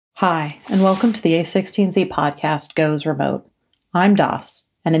Hi, and welcome to the A16Z podcast Goes Remote. I'm Das,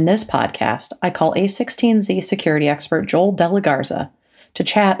 and in this podcast, I call A16Z security expert Joel Della Garza to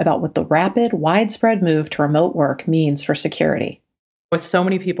chat about what the rapid, widespread move to remote work means for security. With so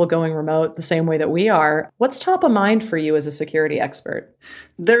many people going remote the same way that we are, what's top of mind for you as a security expert?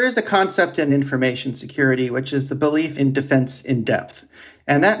 There is a concept in information security, which is the belief in defense in depth.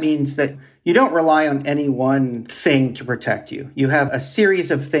 And that means that you don't rely on any one thing to protect you. You have a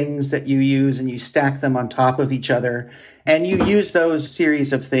series of things that you use and you stack them on top of each other. And you use those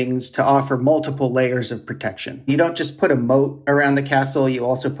series of things to offer multiple layers of protection. You don't just put a moat around the castle. You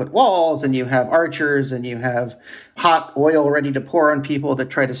also put walls and you have archers and you have hot oil ready to pour on people that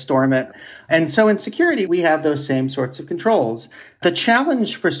try to storm it. And so in security, we have those same sorts of controls. The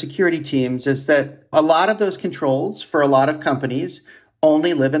challenge for security teams is that a lot of those controls for a lot of companies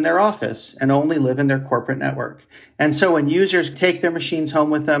only live in their office and only live in their corporate network. And so when users take their machines home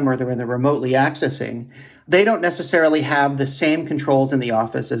with them or they're remotely accessing, they don't necessarily have the same controls in the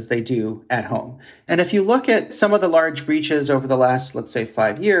office as they do at home. And if you look at some of the large breaches over the last, let's say,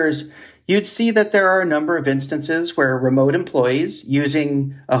 5 years, you'd see that there are a number of instances where remote employees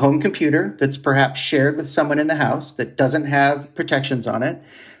using a home computer that's perhaps shared with someone in the house that doesn't have protections on it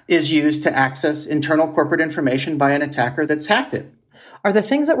is used to access internal corporate information by an attacker that's hacked it. Are the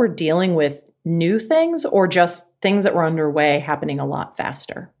things that we're dealing with new things or just things that were underway happening a lot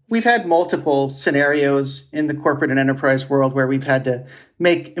faster? We've had multiple scenarios in the corporate and enterprise world where we've had to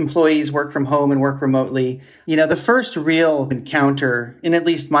make employees work from home and work remotely. You know, the first real encounter in at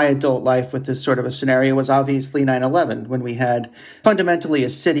least my adult life with this sort of a scenario was obviously 9/11, when we had fundamentally a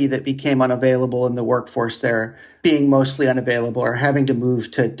city that became unavailable and the workforce there being mostly unavailable or having to move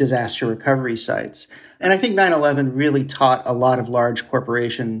to disaster recovery sites. And I think 9/11 really taught a lot of large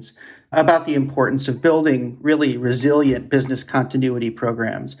corporations about the importance of building really resilient business continuity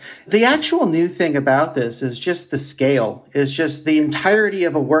programs. The actual new thing about this is just the scale, is just the entirety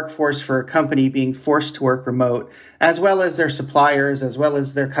of a workforce for a company being forced to work remote, as well as their suppliers, as well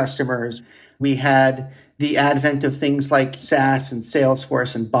as their customers. We had the advent of things like SaaS and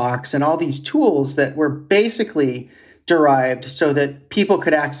Salesforce and Box and all these tools that were basically derived so that people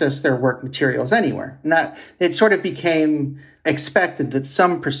could access their work materials anywhere. And that it sort of became expected that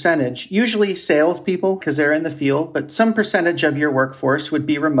some percentage, usually salespeople because they're in the field, but some percentage of your workforce would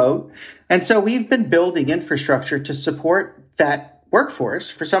be remote. And so we've been building infrastructure to support that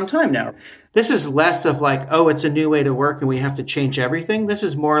workforce for some time now. This is less of like, oh, it's a new way to work and we have to change everything. This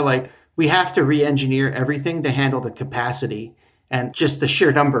is more like we have to re-engineer everything to handle the capacity and just the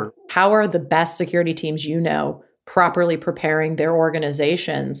sheer number. How are the best security teams you know properly preparing their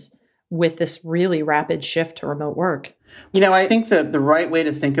organizations with this really rapid shift to remote work? You know, I think that the right way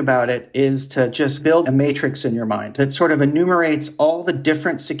to think about it is to just build a matrix in your mind that sort of enumerates all the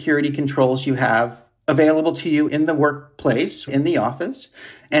different security controls you have available to you in the workplace, in the office,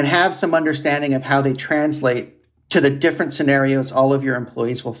 and have some understanding of how they translate to the different scenarios all of your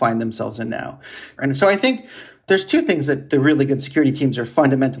employees will find themselves in now. And so I think there's two things that the really good security teams are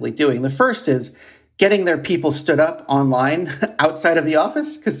fundamentally doing. The first is getting their people stood up online outside of the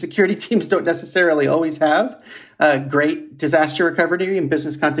office, because security teams don't necessarily always have great disaster recovery and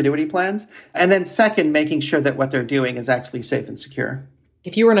business continuity plans. And then second, making sure that what they're doing is actually safe and secure.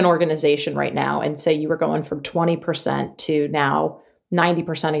 If you were in an organization right now and say you were going from 20% to now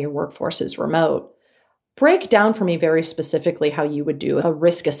 90% of your workforce is remote, break down for me very specifically how you would do a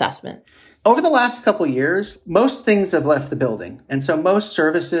risk assessment. Over the last couple of years, most things have left the building. And so most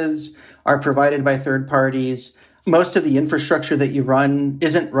services are provided by third parties. Most of the infrastructure that you run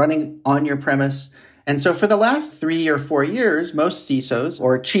isn't running on your premise. And so for the last 3 or 4 years, most CISOs,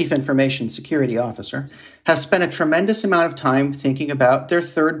 or Chief Information Security Officer, have spent a tremendous amount of time thinking about their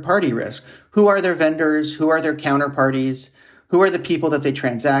third-party risk. Who are their vendors? Who are their counterparties? Who are the people that they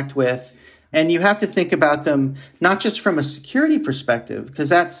transact with? And you have to think about them not just from a security perspective, because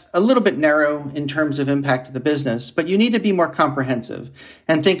that's a little bit narrow in terms of impact to the business, but you need to be more comprehensive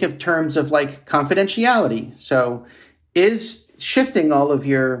and think of terms of like confidentiality. So is shifting all of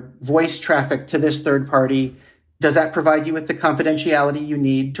your voice traffic to this third party, does that provide you with the confidentiality you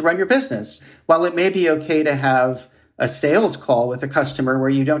need to run your business? While it may be okay to have a sales call with a customer where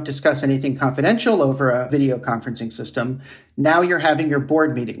you don't discuss anything confidential over a video conferencing system, now you're having your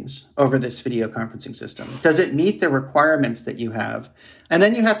board meetings over this video conferencing system. Does it meet the requirements that you have? And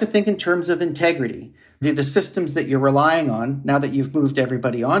then you have to think in terms of integrity. Do the systems that you're relying on, now that you've moved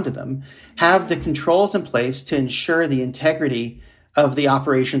everybody onto them, have the controls in place to ensure the integrity of the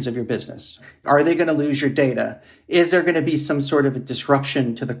operations of your business? Are they going to lose your data? Is there going to be some sort of a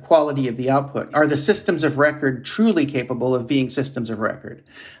disruption to the quality of the output? Are the systems of record truly capable of being systems of record?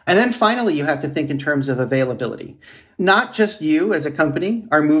 And then finally, you have to think in terms of availability. Not just you as a company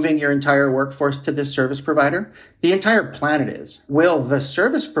are moving your entire workforce to this service provider. The entire planet is. Will the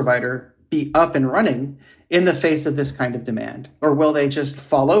service provider be up and running in the face of this kind of demand? Or will they just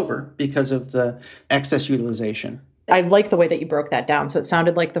fall over because of the excess utilization? I like the way that you broke that down. So it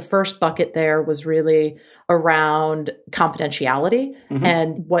sounded like the first bucket there was really around confidentiality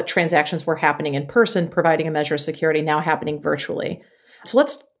and what transactions were happening in person, providing a measure of security, now happening virtually. So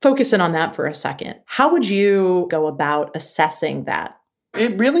let's focus in on that for a second. How would you go about assessing that?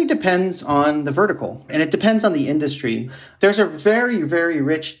 It really depends on the vertical, and it depends on the industry. There's a very, very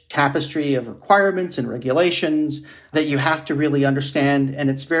rich tapestry of requirements and regulations that you have to really understand, and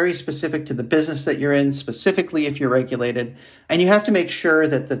it's very specific to the business that you're in, specifically if you're regulated. And you have to make sure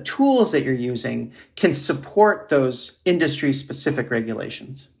that the tools that you're using can support those industry-specific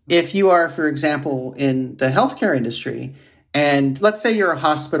regulations. If you are, for example, in the healthcare industry, and let's say you're a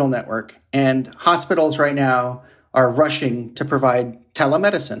hospital network, and hospitals right now are rushing to provide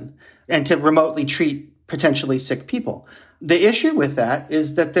telemedicine and to remotely treat potentially sick people. The issue with that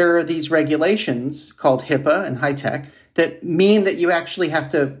is that there are these regulations called HIPAA and high tech that mean that you actually have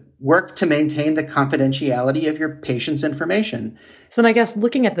to work to maintain the confidentiality of your patient's information. So then I guess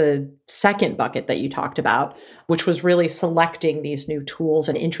looking at the second bucket that you talked about, which was really selecting these new tools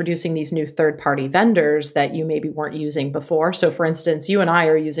and introducing these new third-party vendors that you maybe weren't using before. So for instance, you and I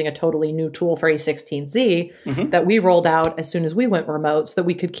are using a totally new tool for A16Z that we rolled out as soon as we went remote so that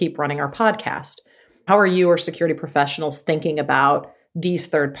we could keep running our podcast. How are you or security professionals thinking about these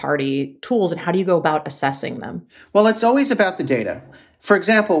third-party tools and how do you go about assessing them? Well, it's always about the data. For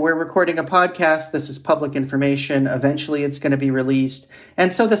example, we're recording a podcast. This is public information. Eventually, it's going to be released.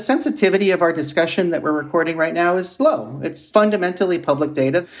 And so the sensitivity of our discussion that we're recording right now is low. It's fundamentally public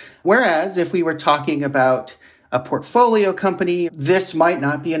data. Whereas if we were talking about a portfolio company, this might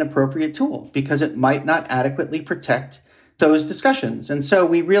not be an appropriate tool because it might not adequately protect those discussions. And so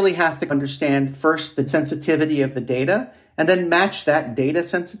we really have to understand first the sensitivity of the data and then match that data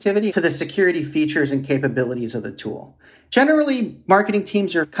sensitivity to the security features and capabilities of the tool. Generally, marketing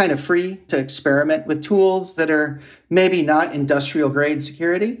teams are kind of free to experiment with tools that are maybe not industrial grade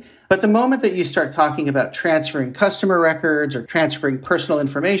security. But the moment that you start talking about transferring customer records or transferring personal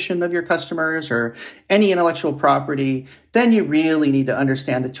information of your customers or any intellectual property, then you really need to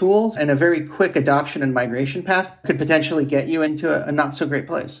understand the tools, and a very quick adoption and migration path could potentially get you into a not so great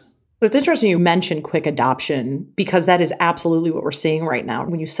place. It's interesting you mentioned quick adoption because that is absolutely what we're seeing right now.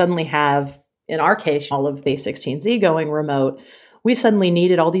 When you suddenly have, in our case, all of the A16Z going remote, we suddenly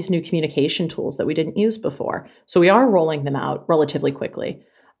needed all these new communication tools that we didn't use before. So we are rolling them out relatively quickly.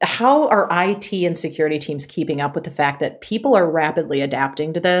 How are IT and security teams keeping up with the fact that people are rapidly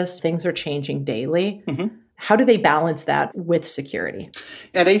adapting to this? Things are changing daily. How do they balance that with security?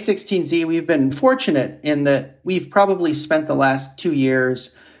 At A16Z, we've been fortunate in that we've probably spent the last 2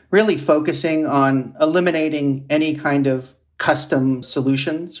 years really focusing on eliminating any kind of custom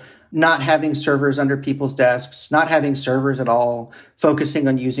solutions, not having servers under people's desks, not having servers at all, focusing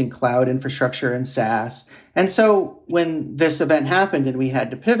on using cloud infrastructure and SaaS. And so when this event happened and we had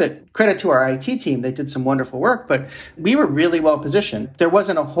to pivot, credit to our IT team, they did some wonderful work, but we were really well positioned. There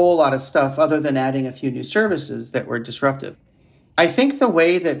wasn't a whole lot of stuff other than adding a few new services that were disruptive. I think the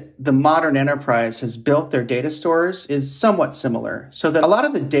way that the modern enterprise has built their data stores is somewhat similar, so that a lot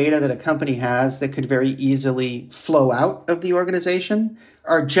of the data that a company has that could very easily flow out of the organization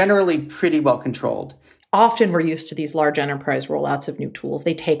are generally pretty well controlled. Often we're used to these large enterprise rollouts of new tools.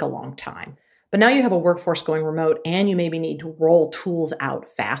 They take a long time. But now you have a workforce going remote and you maybe need to roll tools out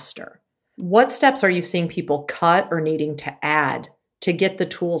faster. What steps are you seeing people cut or needing to add to get the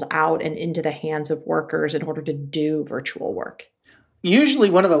tools out and into the hands of workers in order to do virtual work? Usually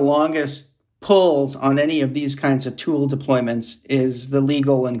one of the longest pulls on any of these kinds of tool deployments is the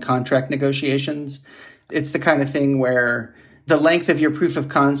legal and contract negotiations. It's the kind of thing where the length of your proof of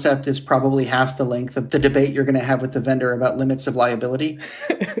concept is probably half the length of the debate you're going to have with the vendor about limits of liability.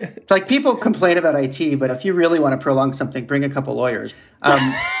 Like, people complain about IT, but if you really want to prolong something, bring a couple lawyers.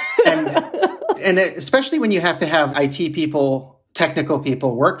 And especially when you have to have IT people, technical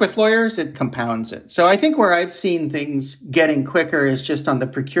people work with lawyers, it compounds it. So I think where I've seen things getting quicker is just on the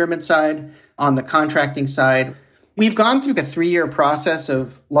procurement side, on the contracting side. We've gone through a 3-year process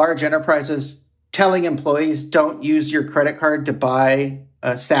of large enterprises telling employees, don't use your credit card to buy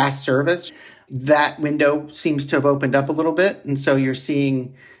a SaaS service. That window seems to have opened up a little bit. And so you're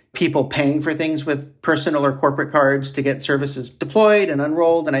seeing people paying for things with personal or corporate cards to get services deployed and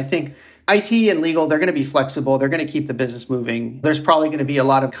unrolled. And I think IT and legal, they're going to be flexible. They're going to keep the business moving. There's probably going to be a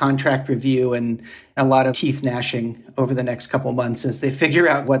lot of contract review and a lot of teeth gnashing over the next couple months as they figure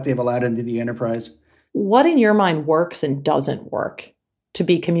out what they've allowed into the enterprise. What in your mind works and doesn't work to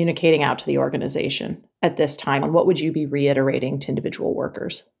be communicating out to the organization at this time? And what would you be reiterating to individual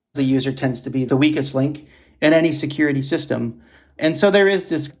workers? The user tends to be the weakest link in any security system. And so there is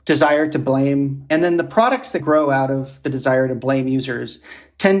this desire to blame. And then the products that grow out of the desire to blame users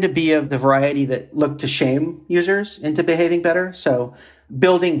tend to be of the variety that look to shame users into behaving better. So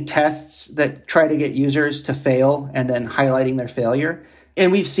building tests that try to get users to fail and then highlighting their failure.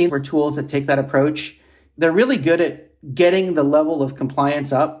 And we've seen where tools that take that approach, they're really good at getting the level of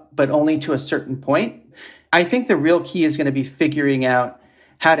compliance up, but only to a certain point. I think the real key is going to be figuring out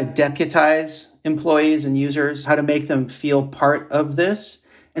how to deputize employees and users, how to make them feel part of this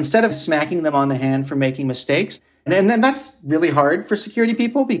instead of smacking them on the hand for making mistakes. And then that's really hard for security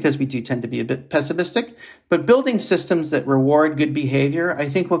people because we do tend to be a bit pessimistic. But building systems that reward good behavior, I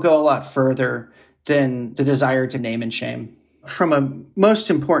think will go a lot further than the desire to name and shame. From a most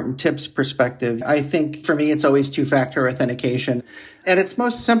important tips perspective, I think for me, it's always two-factor authentication. At its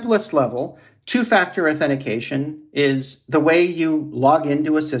most simplest level, two-factor authentication is the way you log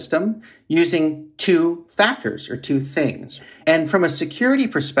into a system using two factors or two things. And from a security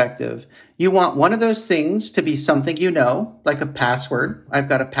perspective, you want one of those things to be something you know, like a password. I've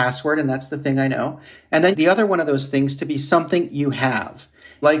got a password and that's the thing I know. And then the other one of those things to be something you have,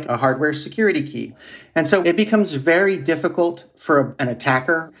 like a hardware security key. And so it becomes very difficult for an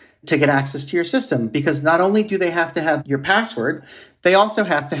attacker to get access to your system because not only do they have to have your password, they also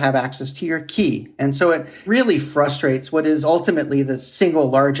have to have access to your key. And so it really frustrates what is ultimately the single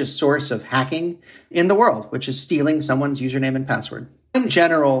largest source of hacking in the world, which is stealing someone's username and password. In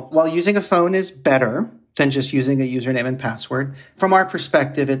general, while using a phone is better than just using a username and password, from our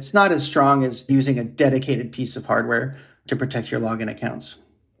perspective, it's not as strong as using a dedicated piece of hardware to protect your login accounts.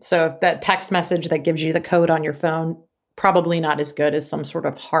 So if that text message that gives you the code on your phone, probably not as good as some sort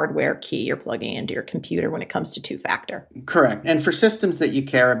of hardware key you're plugging into your computer when it comes to two-factor. Correct. And for systems that you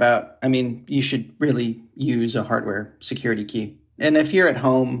care about, I mean, you should really use a hardware security key. And if you're at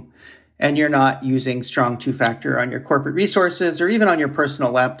home and you're not using strong two-factor on your corporate resources or even on your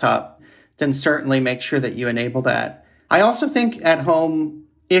personal laptop, then certainly make sure that you enable that. I also think at home,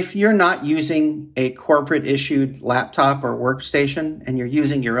 if you're not using a corporate issued laptop or workstation and you're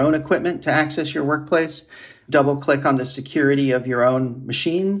using your own equipment to access your workplace, double click on the security of your own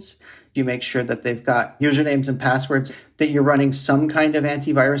machines. You make sure that they've got usernames and passwords, that you're running some kind of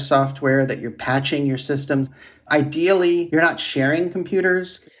antivirus software, that you're patching your systems. Ideally, you're not sharing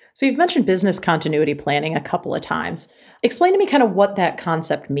computers. So you've mentioned business continuity planning a couple of times. Explain to me kind of what that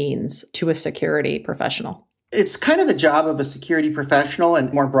concept means to a security professional. It's kind of the job of a security professional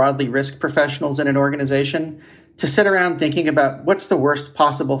and more broadly risk professionals in an organization to sit around thinking about what's the worst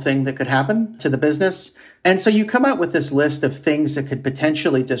possible thing that could happen to the business. And so you come up with this list of things that could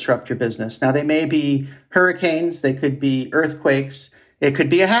potentially disrupt your business. Now, they may be hurricanes, they could be earthquakes, it could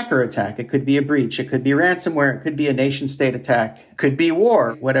be a hacker attack, it could be a breach, it could be ransomware, it could be a nation state attack, it could be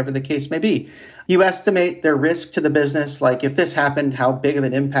war, whatever the case may be. You estimate their risk to the business, like if this happened, how big of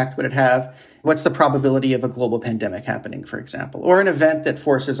an impact would it have? What's the probability of a global pandemic happening, for example, or an event that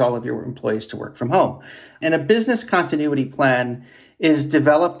forces all of your employees to work from home? And a business continuity plan is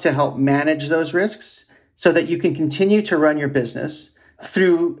developed to help manage those risks so that you can continue to run your business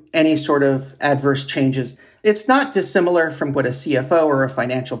through any sort of adverse changes. It's not dissimilar from what a CFO or a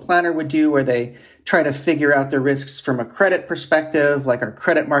financial planner would do, where they try to figure out the risks from a credit perspective, like our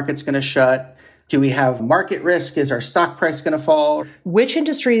credit market's going to shut. Do we have market risk? Is our stock price going to fall? Which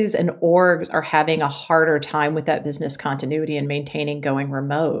industries and orgs are having a harder time with that business continuity and maintaining going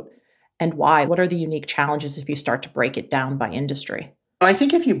remote? And why? What are the unique challenges if you start to break it down by industry? I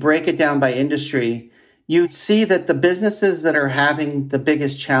think if you break it down by industry, you see that the businesses that are having the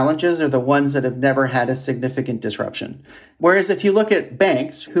biggest challenges are the ones that have never had a significant disruption. Whereas if you look at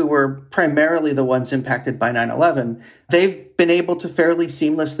banks, who were primarily the ones impacted by 9/11, they've been able to fairly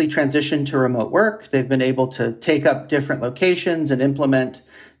seamlessly transition to remote work. They've been able to take up different locations and implement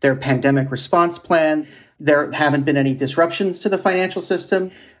their pandemic response plan. There haven't been any disruptions to the financial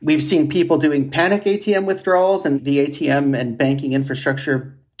system. We've seen people doing panic ATM withdrawals and the ATM and banking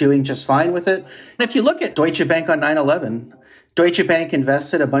infrastructure doing just fine with it. If you look at Deutsche Bank on 9/11, Deutsche Bank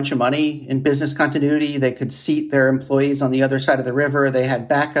invested a bunch of money in business continuity. They could seat their employees on the other side of the river. They had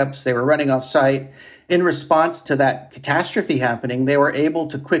backups. They were running off site. In response to that catastrophe happening, they were able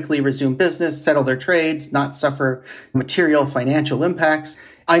to quickly resume business, settle their trades, not suffer material financial impacts.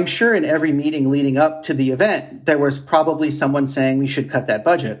 I'm sure in every meeting leading up to the event, there was probably someone saying we should cut that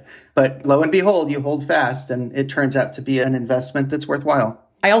budget. But lo and behold, you hold fast and it turns out to be an investment that's worthwhile.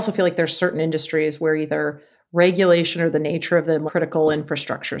 I also feel like there's certain industries where either regulation or the nature of the critical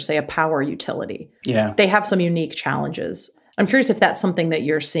infrastructure, say a power utility, they have some unique challenges. I'm curious if that's something that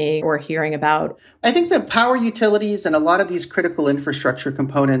you're seeing or hearing about. I think that power utilities and a lot of these critical infrastructure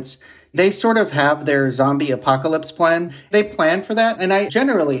components, they sort of have their zombie apocalypse plan. They plan for that. And I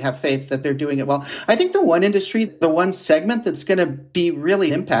generally have faith that they're doing it well. I think the one industry, the one segment that's going to be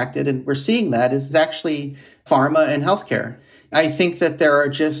really impacted, and we're seeing that, is actually pharma and healthcare. I think that there are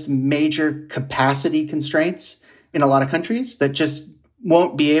just major capacity constraints in a lot of countries that just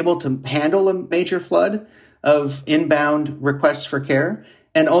won't be able to handle a major flood of inbound requests for care.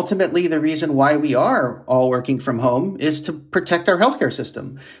 And ultimately, the reason why we are all working from home is to protect our healthcare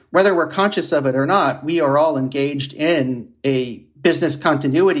system. Whether we're conscious of it or not, we are all engaged in a business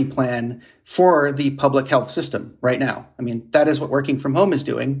continuity plan for the public health system right now. I mean, that is what working from home is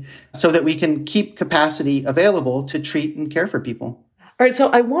doing so that we can keep capacity available to treat and care for people. All right, so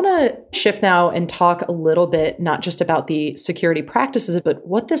I want to shift now and talk a little bit, not just about the security practices, but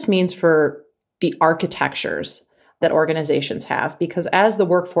what this means for the architectures that organizations have. Because as the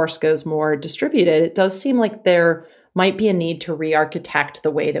workforce goes more distributed, it does seem like there might be a need to re-architect the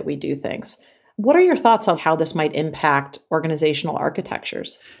way that we do things. What are your thoughts on how this might impact organizational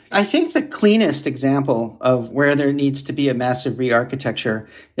architectures? I think the cleanest example of where there needs to be a massive re-architecture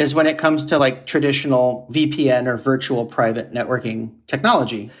is when it comes to like traditional VPN or virtual private networking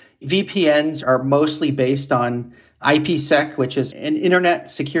technology. VPNs are mostly based on IPsec, which is an internet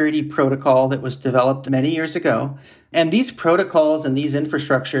security protocol that was developed many years ago. And these protocols and these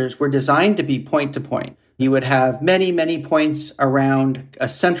infrastructures were designed to be point-to-point. You would have many, many points around a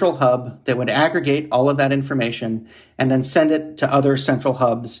central hub that would aggregate all of that information and then send it to other central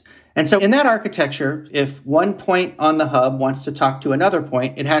hubs. And so in that architecture, if one point on the hub wants to talk to another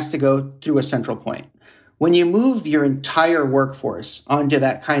point, it has to go through a central point. When you move your entire workforce onto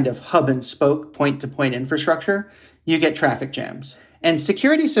that kind of hub and spoke point-to-point infrastructure, you get traffic jams. And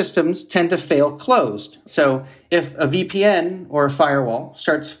security systems tend to fail closed. So if a VPN or a firewall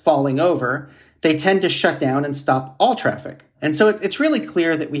starts falling over, they tend to shut down and stop all traffic. And so it's really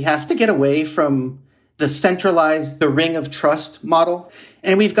clear that we have to get away from the centralized, the ring of trust model.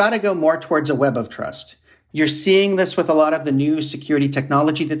 And we've got to go more towards a web of trust. You're seeing this with a lot of the new security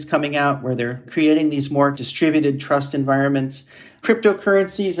technology that's coming out, where they're creating these more distributed trust environments.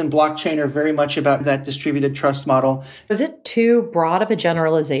 Cryptocurrencies and blockchain are very much about that distributed trust model. Is it too broad of a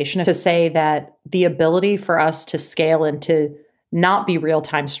generalization to say that the ability for us to scale and to not be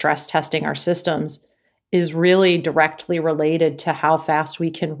real-time stress testing our systems is really directly related to how fast we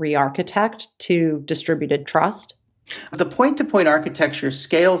can re-architect to distributed trust? The point-to-point architecture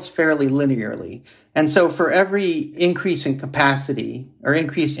scales fairly linearly. And so for every increase in capacity or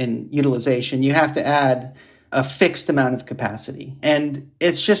increase in utilization, you have to add a fixed amount of capacity. And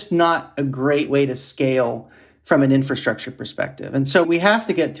it's just not a great way to scale from an infrastructure perspective. And so we have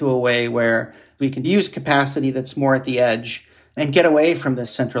to get to a way where we can use capacity that's more at the edge and get away from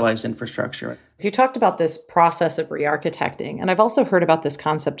this centralized infrastructure. So you talked about this process of re-architecting, and I've also heard about this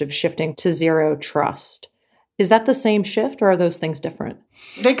concept of shifting to zero trust. Is that the same shift, or are those things different?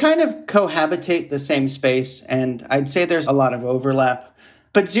 They kind of cohabitate the same space, and I'd say there's a lot of overlap.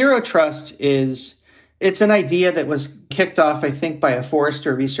 But zero trust it's an idea that was kicked off, I think, by a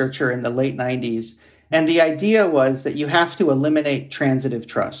Forrester researcher in the late 90s. And the idea was that you have to eliminate transitive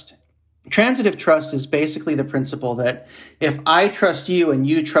trust. Transitive trust is basically the principle that if I trust you and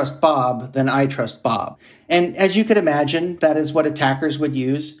you trust Bob, then I trust Bob. And as you could imagine, that is what attackers would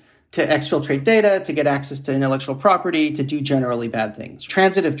use to exfiltrate data, to get access to intellectual property, to do generally bad things.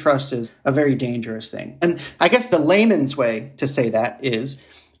 Transitive trust is a very dangerous thing. And I guess the layman's way to say that is,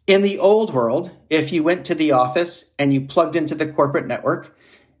 in the old world, if you went to the office and you plugged into the corporate network,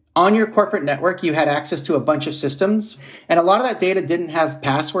 on your corporate network, you had access to a bunch of systems, and a lot of that data didn't have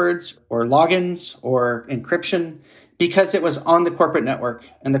passwords or logins or encryption because it was on the corporate network,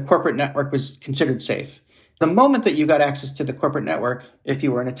 and the corporate network was considered safe. The moment that you got access to the corporate network, if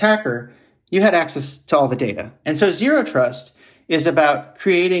you were an attacker, you had access to all the data. And so zero trust is about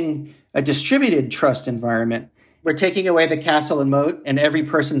creating a distributed trust environment. We're taking away the castle and moat, and every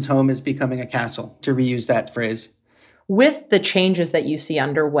person's home is becoming a castle, to reuse that phrase. With the changes that you see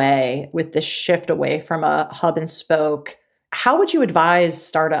underway, with the shift away from a hub and spoke, how would you advise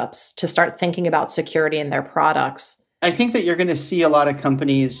startups to start thinking about security in their products? I think that you're going to see a lot of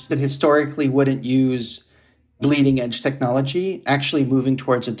companies that historically wouldn't use bleeding edge technology, actually moving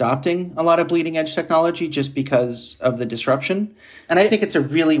towards adopting a lot of bleeding edge technology just because of the disruption. And I think it's a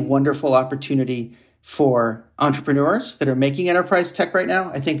really wonderful opportunity for entrepreneurs that are making enterprise tech right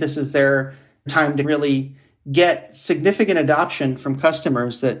now. I think this is their time to really get significant adoption from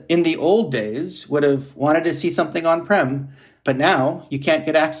customers that in the old days would have wanted to see something on-prem, but now you can't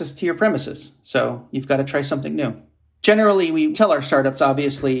get access to your premises. So you've got to try something new. Generally, we tell our startups,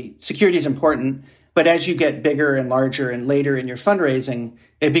 obviously, security is important, but as you get bigger and larger and later in your fundraising,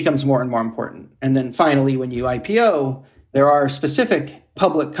 it becomes more and more important. And then finally, when you IPO, there are specific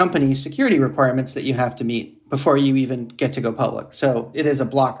public company security requirements that you have to meet before you even get to go public. So it is a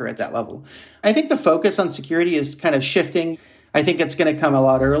blocker at that level. I think the focus on security is kind of shifting. I think it's going to come a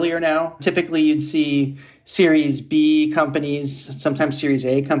lot earlier now. Typically, you'd see Series B companies, sometimes Series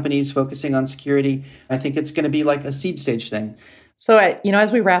A companies focusing on security. I think it's going to be like a seed stage thing. So,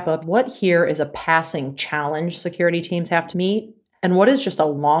 as we wrap up, what here is a passing challenge security teams have to meet? And what is just a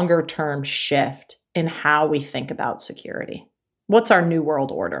longer term shift in how we think about security? What's our new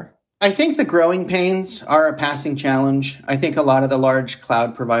world order? I think the growing pains are a passing challenge. I think a lot of the large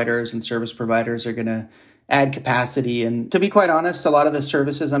cloud providers and service providers are going to add capacity. And to be quite honest, a lot of the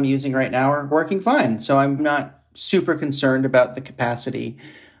services I'm using right now are working fine. So I'm not super concerned about the capacity.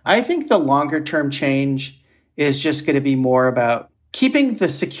 I think the longer term change is just going to be more about keeping the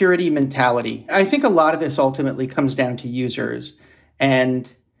security mentality. I think a lot of this ultimately comes down to users.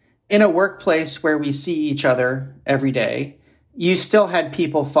 And in a workplace where we see each other every day, you still had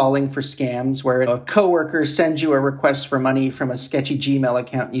people falling for scams where a coworker sends you a request for money from a sketchy Gmail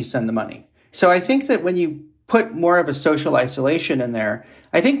account and you send the money. So I think that when you put more of a social isolation in there,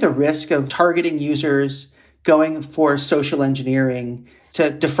 I think the risk of targeting users, going for social engineering to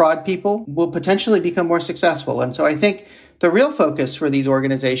defraud people will potentially become more successful. And so I think the real focus for these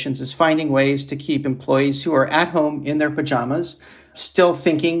organizations is finding ways to keep employees who are at home in their pajamas still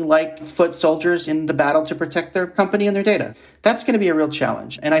thinking like foot soldiers in the battle to protect their company and their data. That's going to be a real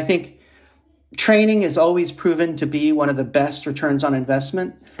challenge. And I think training is always proven to be one of the best returns on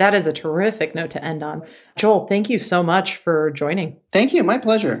investment. That is a terrific note to end on. Joel, thank you so much for joining. Thank you. My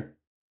pleasure.